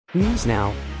News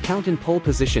now, count in pole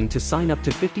position to sign up to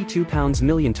 £52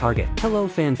 million target. Hello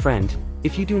fan friend,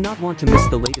 if you do not want to miss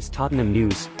the latest Tottenham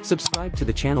news, subscribe to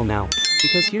the channel now,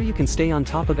 because here you can stay on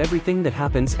top of everything that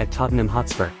happens at Tottenham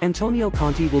Hotspur. Antonio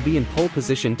Conte will be in pole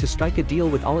position to strike a deal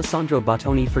with Alessandro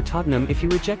Bastoni for Tottenham if he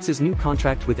rejects his new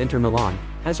contract with Inter Milan,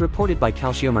 as reported by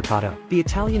Calciomercato. The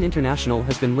Italian international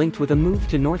has been linked with a move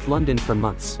to North London for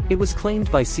months. It was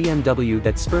claimed by CMW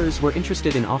that Spurs were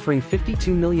interested in offering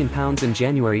 £52 million in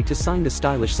January to sign the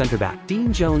stylish centre-back.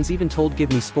 Dean Jones even told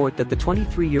Give Me Sport that the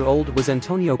 23-year-old was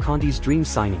Antonio Conte's dream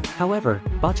signing. However,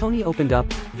 Bastoni opened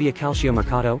up, via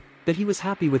Calciomercato, that he was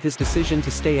happy with his decision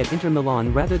to stay at Inter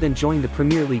Milan rather than join the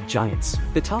Premier League giants.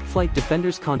 The top-flight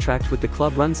defender's contract with the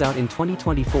club runs out in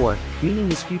 2024, meaning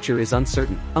his future is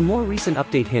uncertain. A more recent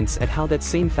update hints at how that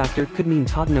same factor could mean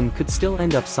Tottenham could still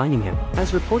end up signing him.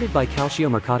 As reported by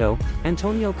Calciomercato,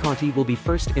 Antonio Conte will be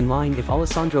first in line if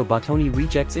Alessandro Bastoni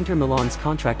rejects Inter Milan's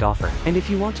contract offer. And if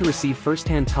you want to receive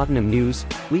first-hand Tottenham news,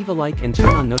 leave a like and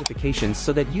turn on notifications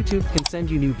so that YouTube can send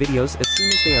you new videos as soon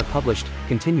as they are published.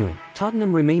 Continuing,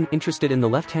 Tottenham remain interested in the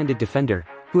left-handed defender,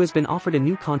 who has been offered a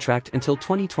new contract until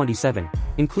 2027,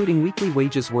 including weekly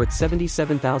wages worth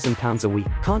 £77,000 a week.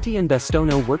 Conte and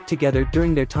Bastoni worked together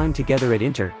during their time together at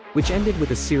Inter, which ended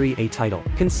with a Serie A title.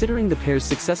 Considering the pair's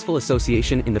successful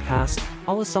association in the past,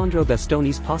 Alessandro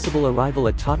Bastoni's possible arrival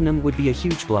at Tottenham would be a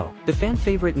huge blow. The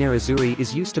fan-favourite Nerazzurri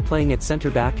is used to playing at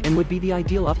centre-back and would be the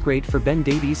ideal upgrade for Ben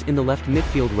Davies in the left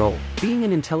midfield role. Being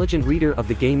an intelligent reader of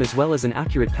the game as well as an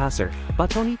accurate passer,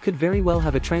 Bastoni could very well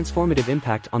have a transformative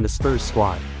impact on the Spurs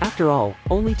squad. After all,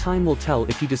 only time will tell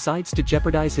if he decides to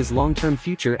jeopardize his long-term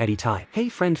future at Italy. Hey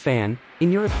friend fan,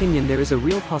 in your opinion there is a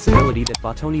real possibility that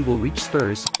Bastoni will reach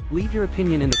Spurs? Leave your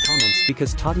opinion in the comments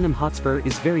because Tottenham Hotspur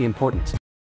is very important.